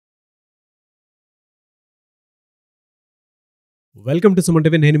Welcome to Suman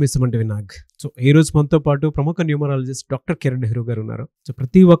TV. నేను మీ Suman TV Nag. So ఈ రోజు మనతో పాటు ప్రముఖ న్యూమరాలజిస్ట్ డాక్టర్ కిరణ్ నెహ్రూ గారు ఉన్నారు. సో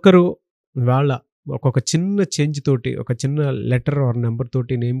ప్రతి ఒక్కరూ వాళ్ళ ఒక్కొక్క చిన్న చేంజ్ తోటి, ఒక చిన్న లెటర్ ఆర్ నెంబర్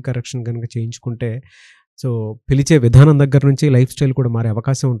తోటి నేమ్ కరెక్షన్ కనుక చేయించుకుంటే సో పిలిచే విధానం దగ్గర నుంచి లైఫ్ స్టైల్ కూడా మారే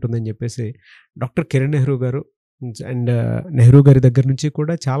అవకాశం ఉంటుందని చెప్పేసి డాక్టర్ కిరణ్ నెహ్రూ గారు అండ్ నెహ్రూ గారి దగ్గర నుంచి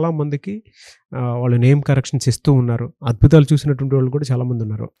కూడా చాలామందికి వాళ్ళు నేమ్ కరెక్షన్స్ ఇస్తూ ఉన్నారు. అద్భుతాలు చూసినటువంటి వాళ్ళు కూడా చాలామంది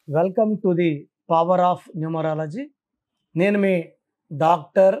ఉన్నారు. Welcome to the power of numerology. నేను మీ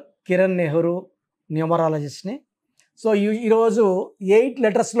డాక్టర్ కిరణ్ నెహ్రూ, న్యూమరాలజిస్ట్ని. సో ఈరోజు 8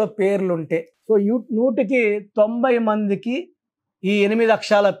 లెటర్స్లో పేర్లు ఉంటే సో 100కి 90 మందికి ఈ 8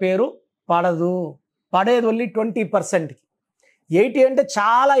 అక్షరాల పేరు పడదు. పడేది ఓన్లీ 20%కి. 80 అంటే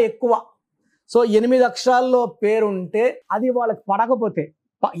చాలా ఎక్కువ. సో 8 అక్షరాల్లో పేరు ఉంటే అది వాళ్ళకి పడకపోతే,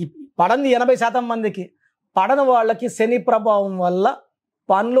 పడంది 80% మందికి, పడని వాళ్ళకి శని ప్రభావం వల్ల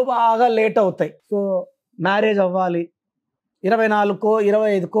పనులు బాగా లేట్ అవుతాయి. సో మ్యారేజ్ అవ్వాలి, 24కో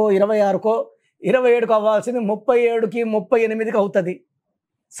 25కో 26కో 27కో అవ్వాల్సింది 37కి 38కి అవుతుంది.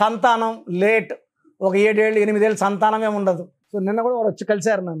 సంతానం లేట్, ఒక 7 ఏళ్ళు 8 ఏళ్ళు సంతానమే ఉండదు. సో నిన్న కూడా వారు వచ్చి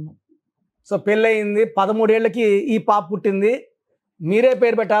కలిశారు నన్ను. సో పెళ్ళయింది, 13 ఏళ్ళకి ఈ పాప పుట్టింది, మీరే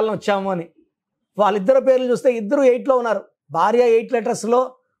పేరు పెట్టాలని వచ్చాము అని. వాళ్ళిద్దరు పేర్లు చూస్తే ఇద్దరు 8లో ఉన్నారు. భార్య 8 లెటర్స్లో,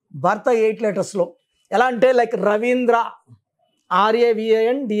 భర్త 8 లెటర్స్లో. ఎలా అంటే లైక్ రవీంద్ర,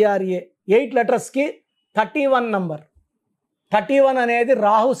 RAVANDRA, 8 లెటర్స్కి 31 నంబర్. 31 అనేది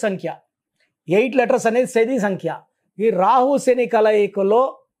రాహు సంఖ్య, 8 లెటర్స్ అనేది శని సంఖ్య. ఈ రాహు శని కలయికలో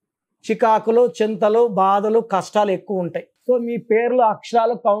చికాకులు, చింతలు, బాధలు, కష్టాలు ఎక్కువ ఉంటాయి. సో మీ పేర్లో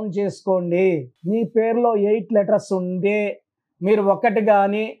అక్షరాలు కౌంట్ చేసుకోండి. మీ పేరులో 8 లెటర్స్ ఉంటే, మీరు 1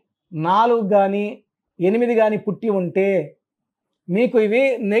 కానీ 4 కానీ 8 కానీ పుట్టి ఉంటే మీకు ఇవి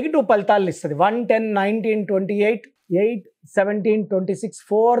నెగిటివ్ ఫలితాలు ఇస్తుంది. 1, 10, 19, 28, 8, 17, 26,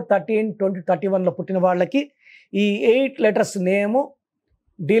 4, 13, 20, 31లో పుట్టిన వాళ్ళకి ఈ 8 లెటర్స్ నేము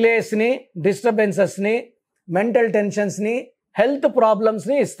డిలేస్ని, డిస్టర్బెన్సెస్ని, మెంటల్ టెన్షన్స్ని, హెల్త్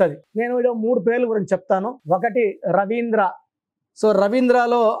ప్రాబ్లమ్స్ని ఇస్తుంది. నేను ఇలా 3 పేర్ల గురించి చెప్తాను. ఒకటి రవీంద్ర. So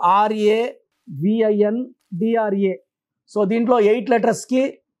రవీంద్రలో RAVINDRA. సో దీంట్లో 8 లెటర్స్కి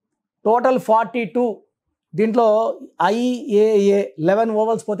టోటల్ 42. దీంట్లో IAA 11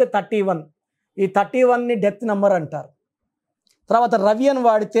 ఓవల్స్ పోతే 31. ఈ 31ని డెత్ నెంబర్ అంటారు. తర్వాత రవి అని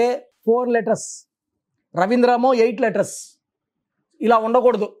వాడితే 4 లెటర్స్. రవీంద్రమో 8 లెటర్స్. ఇలా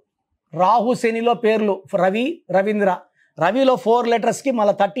ఉండకూడదు. రాహు శనిలో పేర్లు రవి, రవీంద్ర. రవిలో 4 లెటర్స్కి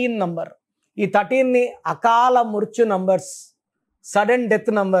మళ్ళీ 13 నంబర్. ఈ 13ని అకాల మృత్యు నంబర్స్, సడన్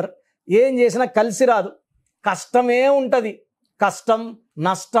డెత్ నంబర్. ఏం చేసినా కలిసి రాదు, కష్టమే ఉంటుంది. కష్టం,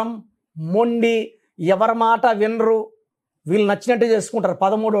 నష్టం, మొండి, ఎవరి మాట వినరు, వీళ్ళు నచ్చినట్టు చేసుకుంటారు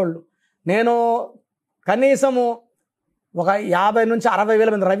 13 వాళ్ళు. నేను కనీసము ఒక 50 నుంచి 60 వేల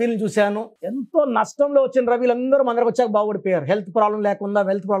మంది రవిని చూశాను. ఎంతో నష్టంలో వచ్చిన రవిలు అందరూ మన దగ్గరకు వచ్చాక బాగుపడిపోయారు, హెల్త్ ప్రాబ్లం లేకుండా,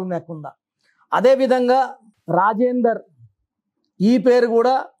 వెల్త్ ప్రాబ్లం లేకుండా. అదేవిధంగా రాజేందర్, ఈ పేరు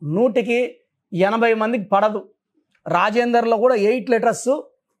కూడా 100కి 80 మందికి పడదు. రాజేందర్లో కూడా 8 లెటర్స్.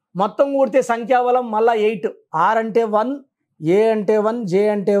 మొత్తం కూడితే సంఖ్యాబలం మళ్ళీ 8. R అంటే 1, A అంటే 1, J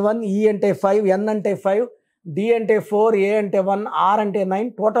అంటే 1, E అంటే 5, N అంటే 5, D అంటే 4, A అంటే 1, R అంటే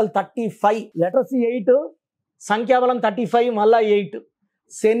 9, టోటల్ 35 లెటర్స్. 8 సంఖ్యాబలం 35 మళ్ళీ 8.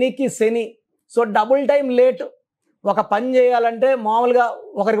 శనికి శని. So double time late. ఒక పని చేయాలంటే మామూలుగా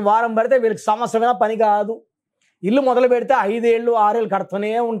ఒకరికి వారం పడితే వీళ్ళకి సంవత్సరమైనా పని కాదు. ఇల్లు మొదలు పెడితే 5 ఏళ్ళు 6 ఏళ్ళు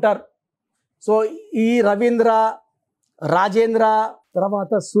కడుతూనే ఉంటారు. సో ఈ రవీంద్ర, రాజేంద్ర,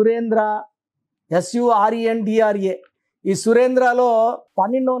 తర్వాత సురేంద్ర, SURENDRA. ఈ సురేంద్రలో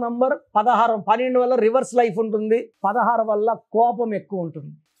 12వ నంబర్ 16. 12 వల్ల రివర్స్ లైఫ్ ఉంటుంది, 16 వల్ల కోపం ఎక్కువ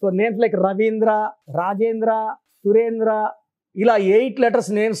ఉంటుంది. So names like Ravindra, Rajendra, Surendra, ఇలా 8 లెటర్స్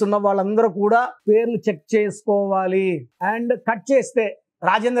నేమ్స్ ఉన్న వాళ్ళందరూ కూడా పేర్లు చెక్ చేసుకోవాలి. అండ్ కట్ చేస్తే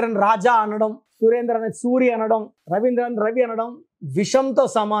రాజేంద్రని రాజా అనడం, సురేంద్ర అని సూర్య అనడం, రవీంద్ర అని రవి అనడం విషంతో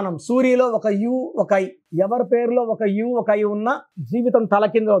సమానం. సూర్యలో ఒక U ఒక I. ఎవరి పేరులో ఒక U ఒక I ఉన్నా జీవితం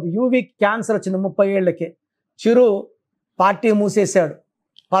తలకింద అవుతుంది. UV క్యాన్సర్ వచ్చింది 30 ఏళ్ళకే. చిరు పార్టీ మూసేశాడు,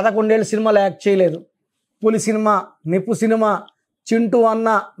 11 ఏళ్ళు సినిమాలో యాక్ట్ చేయలేదు. పులి సినిమా, నిప్పు సినిమా, చింటూ అన్న,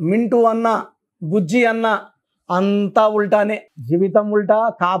 మింటూ అన్న, బుజ్జి అన్న, అంతా ఉల్టానే. జీవితం ఉల్టా,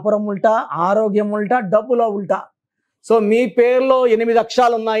 కాపురం ఉల్టా, ఆరోగ్యం ఉల్టా, డబ్బులో ఉల్టా. సో మీ పేరులో 8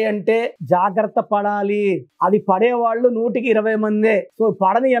 అక్షరాలు ఉన్నాయంటే జాగ్రత్త పడాలి. అది పడేవాళ్ళు 100కి 20 మందే. సో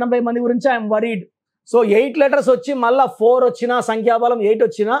పడని 80 మంది గురించి ఐఎమ్ వరీడ్. సో 8 లెటర్స్ వచ్చి మళ్ళీ 4 వచ్చినా, సంఖ్యాబలం 8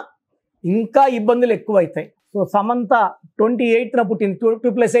 వచ్చినా ఇంకా ఇబ్బందులు ఎక్కువ అవుతాయి. సో సమంత 28న పుట్టింది. 2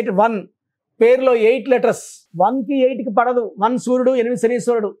 + 8 1. పేరులో 8 లెటర్స్. 1కి 8కి పడదు. 1 సూర్యుడు, 8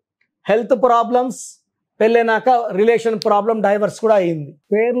 శనీశ్వరుడు. హెల్త్ ప్రాబ్లమ్స్, పెళ్ళైనాక రిలేషన్ ప్రాబ్లం, డైవర్స్ కూడా అయింది.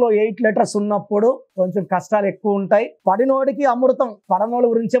 పేరులో 8 లెటర్స్ ఉన్నప్పుడు కొంచెం కష్టాలు ఎక్కువ ఉంటాయి. పడినోడికి అమృతం, పడనోడి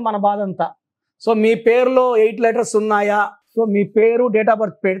గురించే మన బాధ అంతా. సో మీ పేరులో 8 లెటర్స్ ఉన్నాయా? సో మీ పేరు, డేట్ ఆఫ్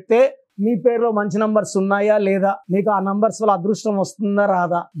బర్త్ పెడితే మీ పేరులో మంచి నంబర్స్ ఉన్నాయా లేదా, మీకు ఆ నంబర్స్ వల్ల అదృష్టం వస్తుందా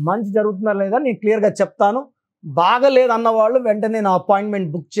రాదా, మంచి జరుగుతుందా లేదా నేను క్లియర్గా చెప్తాను. బాగలేదు అన్న వాళ్ళు వెంటనే నా అపాయింట్మెంట్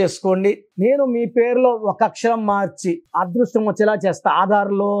బుక్ చేసుకోండి. నేను మీ పేరులో ఒక అక్షరం మార్చి అదృష్టం వచ్చేలా చేస్తా.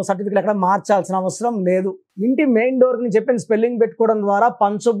 ఆధార్లో సర్టిఫికేట్ ఎక్కడ మార్చాల్సిన అవసరం లేదు. ఇంటి మెయిన్ డోర్కి నేను చెప్పిన స్పెల్లింగ్ పెట్టుకోవడం ద్వారా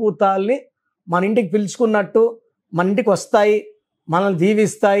పంచభూతాల్ని మన ఇంటికి పిలుచుకున్నట్టు మన ఇంటికి వస్తాయి, మనల్ని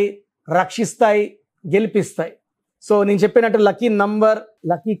దీవిస్తాయి, రక్షిస్తాయి, గెలిపిస్తాయి. సో నేను చెప్పినట్టు lucky number,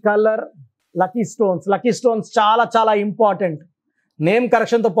 lucky colour, lucky stones. Lucky stones చాలా చాలా ఇంపార్టెంట్. నేమ్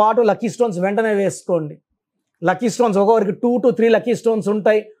కరెక్షన్తో పాటు లక్కీ స్టోన్స్ వెంటనే వేసుకోండి. లక్కీ స్టోన్స్ ఒక్కొక్కరికి 2 to 3 లక్కీ స్టోన్స్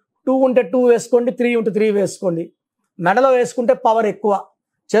ఉంటాయి. 2 ఉంటే 2 వేసుకోండి, 3 ఉంటే 3 వేసుకోండి. మెడలో వేసుకుంటే పవర్ ఎక్కువ.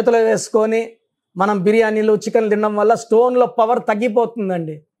 చేతిలో వేసుకొని మనం బిర్యానీలు, చికెన్ తినడం వల్ల స్టోన్లో పవర్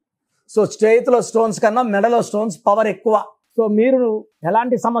తగ్గిపోతుందండి. సో చేతిలో స్టోన్స్ కన్నా మెడలో స్టోన్స్ పవర్ ఎక్కువ. సో మీరు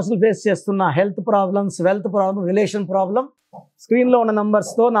ఎలాంటి సమస్యలు ఫేస్ చేస్తున్నా, health problems, wealth problem, relation problem, స్క్రీన్లో ఉన్న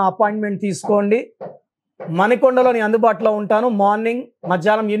నంబర్స్తో నా అపాయింట్మెంట్ తీసుకోండి. మణికొండలో నేను అందుబాటులో ఉంటాను. మార్నింగ్,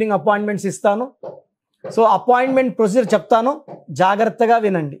 మధ్యాహ్నం, ఈవినింగ్ అపాయింట్మెంట్స్ ఇస్తాను. సో అపాయింట్మెంట్ ప్రొసీజర్ చెప్తాను, జాగ్రత్తగా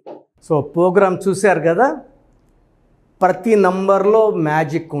వినండి. సో ప్రోగ్రామ్ చూశారు కదా, ప్రతి నంబర్లో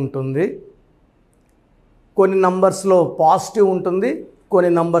మ్యాజిక్ ఉంటుంది. కొన్ని నంబర్స్లో పాజిటివ్ ఉంటుంది,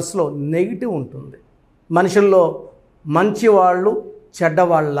 కొన్ని నంబర్స్లో నెగిటివ్ ఉంటుంది. మనుషుల్లో మంచి వాళ్ళు,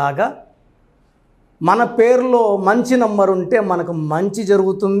 చెడ్డవాళ్ళలాగా మన పేరులో మంచి నంబర్ ఉంటే మనకు మంచి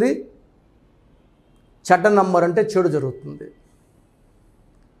జరుగుతుంది, చెడ్డ నంబర్ అంటే చెడు జరుగుతుంది.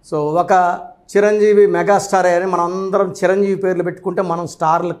 సో ఒక చిరంజీవి మెగాస్టార్ అని మనం అందరం చిరంజీవి పేర్లు పెట్టుకుంటే మనం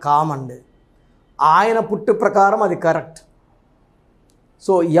స్టార్లు కామండి. ఆయన పుట్టు ప్రకారం అది కరెక్ట్.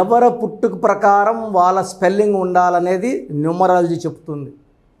 సో ఎవరి పుట్టుకు ప్రకారం వాళ్ళ స్పెల్లింగ్ ఉండాలనేది న్యూమరాలజీ చెప్తుంది.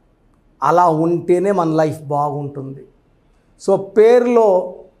 అలా ఉంటేనే మన లైఫ్ బాగుంటుంది. సో పేరులో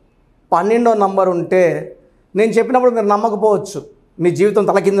 12వ నంబర్ ఉంటే నేను చెప్పినప్పుడు మీరు నమ్మకపోవచ్చు, మీ జీవితం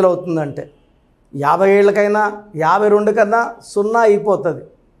తలకిందులు అవుతుందంటే. 50 ఏళ్ళకైనా 52 కన్నా 0 అయిపోతుంది.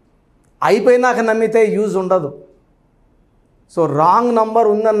 అయిపోయినాక నమ్మితే యూజ్ ఉండదు. సో రాంగ్ నంబర్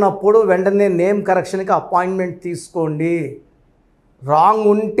ఉందన్నప్పుడు వెంటనే నేమ్ కరెక్షన్కి అపాయింట్మెంట్ తీసుకోండి. రాంగ్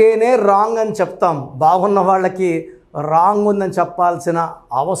ఉంటేనే రాంగ్ అని చెప్తాం. బాగున్న వాళ్ళకి రాంగ్ ఉందని చెప్పాల్సిన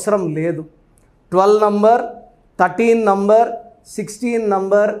అవసరం లేదు. 12 number, 13 number, 16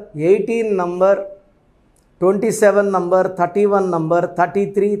 number, 18 number, 27 number, 31 number,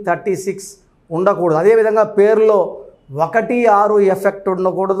 33, 36 ఉండకూడదు. అదేవిధంగా పేరులో 1, 6 ఎఫెక్ట్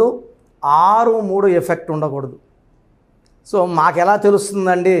ఉండకూడదు, 6, 3 ఎఫెక్ట్ ఉండకూడదు. సో మాకు ఎలా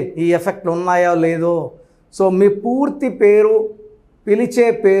తెలుస్తుందండి ఈ ఎఫెక్ట్లు ఉన్నాయో లేదో? సో మీ పూర్తి పేరు, పిలిచే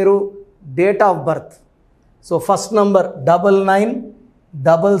పేరు, date of birth. So first number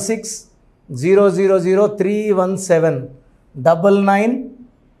 9966000317,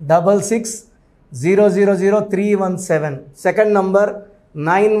 9966000317. Second number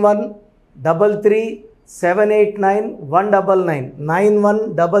 9133789199,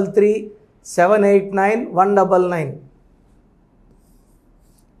 9133789199,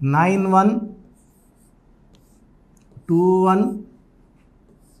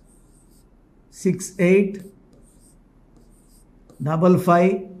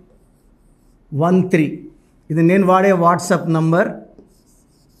 9121685513. ఇది నేను వాడే వాట్సాప్ నంబర్.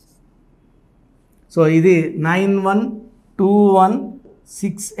 సో ఇది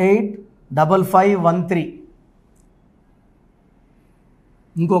 9121685513.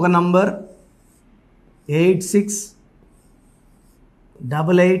 ఇంకొక నంబర్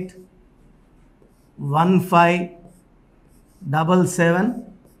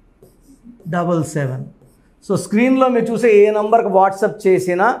 8688157777. సో స్క్రీన్లో మీరు చూసే ఏ నంబర్కి వాట్సాప్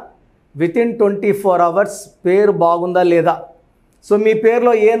చేసినా వితిన్ 24 అవర్స్ పేరు బాగుందా లేదా, సో మీ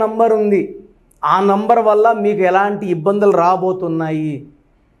పేరులో ఏ నంబర్ ఉంది, ఆ నంబర్ వల్ల మీకు ఎలాంటి ఇబ్బందులు రాబోతున్నాయి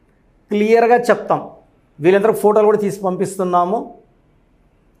క్లియర్గా చెప్తాం. వీళ్ళందరూ ఫోటోలు కూడా తీసి పంపిస్తున్నాము.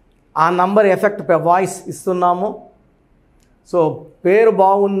 ఆ నంబర్ ఎఫెక్ట్ వాయిస్ ఇస్తున్నాము. సో పేరు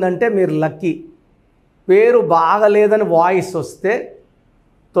బాగుందంటే మీరు లక్కీ. పేరు బాగలేదని వాయిస్ వస్తే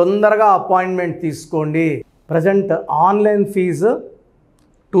తొందరగా అపాయింట్మెంట్ తీసుకోండి. ప్రజెంట్ ఆన్లైన్ ఫీజు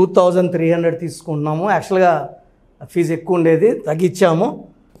 2300 తీసుకుంటున్నాము. యాక్చువల్గా ఫీజు ఎక్కువ ఉండేది, తగ్గించాము.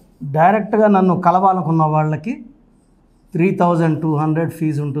 డైరెక్ట్గా నన్ను కలవాలనుకున్న వాళ్ళకి 3200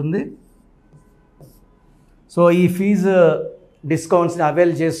 ఫీజు ఉంటుంది. సో ఈ ఫీజు డిస్కౌంట్స్ని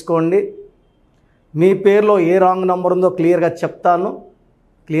అవైల్ చేసుకోండి. మీ పేరులో ఏ రాంగ్ నెంబర్ ఉందో క్లియర్గా చెప్తాను,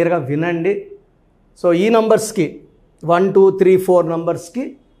 క్లియర్గా వినండి. సో ఈ నంబర్స్కి 1, 2, 3, 4 నంబర్స్కి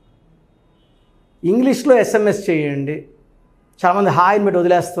ఇంగ్లీష్లో ఎస్ఎంఎస్ చేయండి. చాలామంది హాయ్ పెట్టి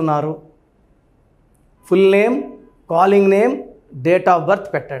వదిలేస్తున్నారు. Full name, calling name, date of birth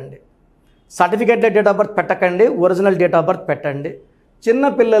పెట్టండి. సర్టిఫికేట్ డేట్ ఆఫ్ బర్త్ పెట్టకండి, ఒరిజినల్ డేట్ ఆఫ్ బర్త్ పెట్టండి. చిన్న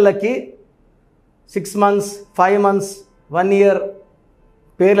పిల్లలకి 6 months, 5 months, 1 year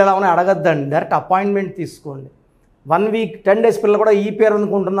పేర్లు ఎలా ఉన్నాయి అడగద్దండి. డైరెక్ట్ అపాయింట్మెంట్ తీసుకోండి. 1 week, 10 days పిల్లలు కూడా ఈ పేరు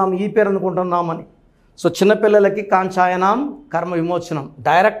అనుకుంటున్నామని. సో చిన్నపిల్లలకి కాంచాయనం, కర్మ విమోచనం,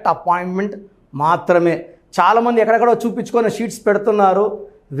 డైరెక్ట్ అపాయింట్మెంట్ మాత్రమే. చాలామంది ఎక్కడెక్కడో చూపించుకొని షీట్స్ పెడుతున్నారు.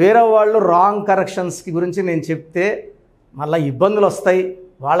 వేరే వాళ్ళు రాంగ్ కరెక్షన్స్కి గురించి నేను చెప్తే మళ్ళీ ఇబ్బందులు వస్తాయి,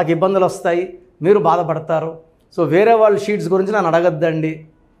 వాళ్ళకి ఇబ్బందులు వస్తాయి, మీరు బాధపడతారు. సో వేరే వాళ్ళ షీట్స్ గురించి నన్ను అడగద్దండి.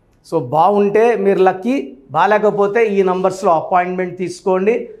 సో బాగుంటే మీరు లక్కీ, బాగాలేకపోతే ఈ నంబర్స్లో అపాయింట్మెంట్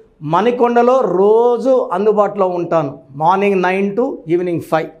తీసుకోండి. మణికొండలో రోజు అందుబాటులో ఉంటాను, మార్నింగ్ 9 to ఈవినింగ్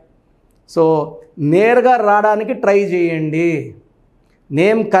 5. సో నేరుగా రావడానికి ట్రై చేయండి.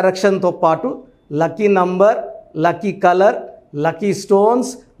 నేమ్ కరెక్షన్తో పాటు lucky number, lucky colour, lucky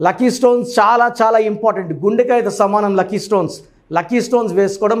stones చాలా చాలా ఇంపార్టెంట్. గుండెకాయతో సమానం లక్కీ స్టోన్స్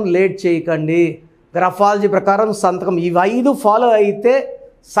వేసుకోవడం లేట్ చేయకండి. గ్రఫాలజీ ప్రకారం సంతకం ఇవి 5 ఫాలో అయితే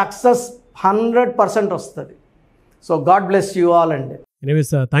సక్సెస్ 100% వస్తుంది. So God bless you all అండి.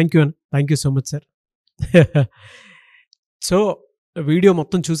 Anyways thank you so much sir. So video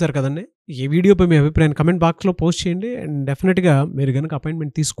మొత్తం చూసారు కదండి. ఈ వీడియోపై మీ అభిప్రాయాన్ని కమెంట్ బాక్స్లో పోస్ట్ చేయండి. అండ్ డెఫినెట్గా మీరు కనుక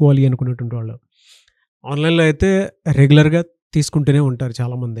అపాయింట్మెంట్ తీసుకోవాలి అనుకునేటువంటి వాళ్ళు ఆన్లైన్లో అయితే రెగ్యులర్గా తీసుకుంటూనే ఉంటారు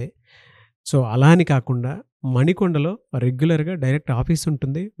చాలామంది. సో అలా అని కాకుండా మణికొండలో రెగ్యులర్గా డైరెక్ట్ ఆఫీస్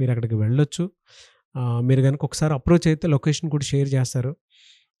ఉంటుంది, మీరు అక్కడికి వెళ్ళొచ్చు. మీరు కనుక ఒకసారి అప్రోచ్ అయితే లొకేషన్ కూడా షేర్ చేస్తారు.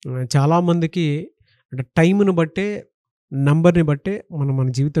 చాలామందికి అంటే టైంను బట్టే, నంబర్ని బట్టే మన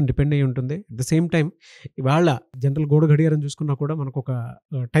జీవితం డిపెండ్ అయ్యి ఉంటుంది. అట్ ద సేమ్ టైం ఇవాళ జనరల్ గోడ గడియారం చూసుకున్నా కూడా మనకు ఒక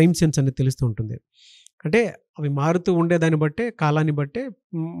టైం సెన్స్ అనేది తెలుస్తూ ఉంటుంది. అంటే అవి మారుతూ ఉండేదాన్ని బట్టే, కాలాన్ని బట్టే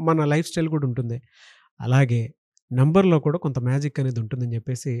మన లైఫ్ స్టైల్ కూడా ఉంటుంది. అలాగే నంబర్లో కూడా కొంత మ్యాజిక్ అనేది ఉంటుందని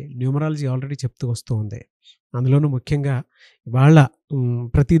చెప్పేసి న్యూమరాలజీ ఆల్రెడీ చెప్తూ వస్తూ ఉంది. అందులోనూ ముఖ్యంగా ఇవాళ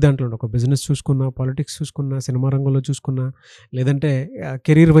ప్రతి దాంట్లో ఒక బిజినెస్ చూసుకున్నా, పాలిటిక్స్ చూసుకున్నా, సినిమా రంగంలో చూసుకున్నా, లేదంటే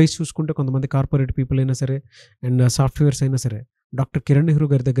కెరీర్ వైజ్ చూసుకుంటే కొంతమంది కార్పొరేట్ పీపుల్ అయినా సరే అండ్ సాఫ్ట్వేర్స్ అయినా సరే డాక్టర్ కిరణ్ నెహ్రూ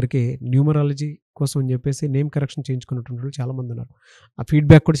గారి దగ్గరికి న్యూమరాలజీ కోసం అని చెప్పేసి నేమ్ కరెక్షన్ చేయించుకున్నటువంటి వాళ్ళు చాలామంది ఉన్నారు. ఆ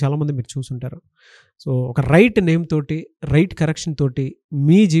ఫీడ్బ్యాక్ కూడా చాలామంది మీరు చూసుంటారు. సో ఒక రైట్ నేమ్ తోటి, రైట్ కరెక్షన్ తోటి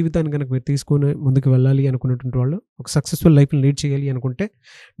మీ జీవితాన్ని కనుక మీరు తీసుకొని ముందుకు వెళ్ళాలి అనుకున్నటువంటి వాళ్ళు, ఒక సక్సెస్ఫుల్ లైఫ్ని లీడ్ చేయాలి అనుకుంటే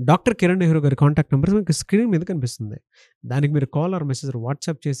డాక్టర్ కిరణ్ నెహ్రూ గారి కాంటాక్ట్ నెంబర్ మీకు స్క్రీన్ మీద కనిపిస్తుంది. దానికి మీరు కాల్ ఆర్ మెసేజ్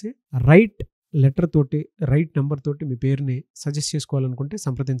వాట్సాప్ చేసి రైట్ లెటర్ తోటి, రైట్ నెంబర్ తోటి మీ పేరుని సజెస్ట్ చేసుకోవాలనుకుంటే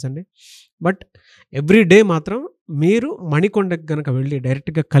సంప్రదించండి. బట్ ఎవ్రీ డే మాత్రం మీరు మణికొండకి కనుక వెళ్ళి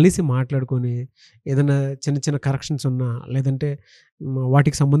డైరెక్ట్గా కలిసి మాట్లాడుకొని ఏదైనా చిన్న చిన్న కరెక్షన్స్ ఉన్నా, లేదంటే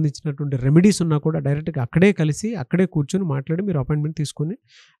వాటికి సంబంధించినటువంటి రెమెడీస్ ఉన్నా కూడా డైరెక్ట్గా అక్కడే కలిసి అక్కడే కూర్చొని మాట్లాడి మీరు అపాయింట్మెంట్ తీసుకొని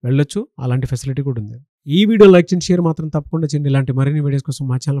వెళ్ళొచ్చు. అలాంటి ఫెసిలిటీ కూడా ఉంది. ఈ వీడియో లైక్ చేయండి, షేర్ మాత్రం తప్పకుండా చేయండి. ఇలాంటి మరిన్ని వీడియోస్ కోసం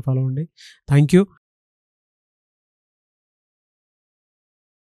మా ఛానల్ ఫాలో అవ్వండి. Thank you.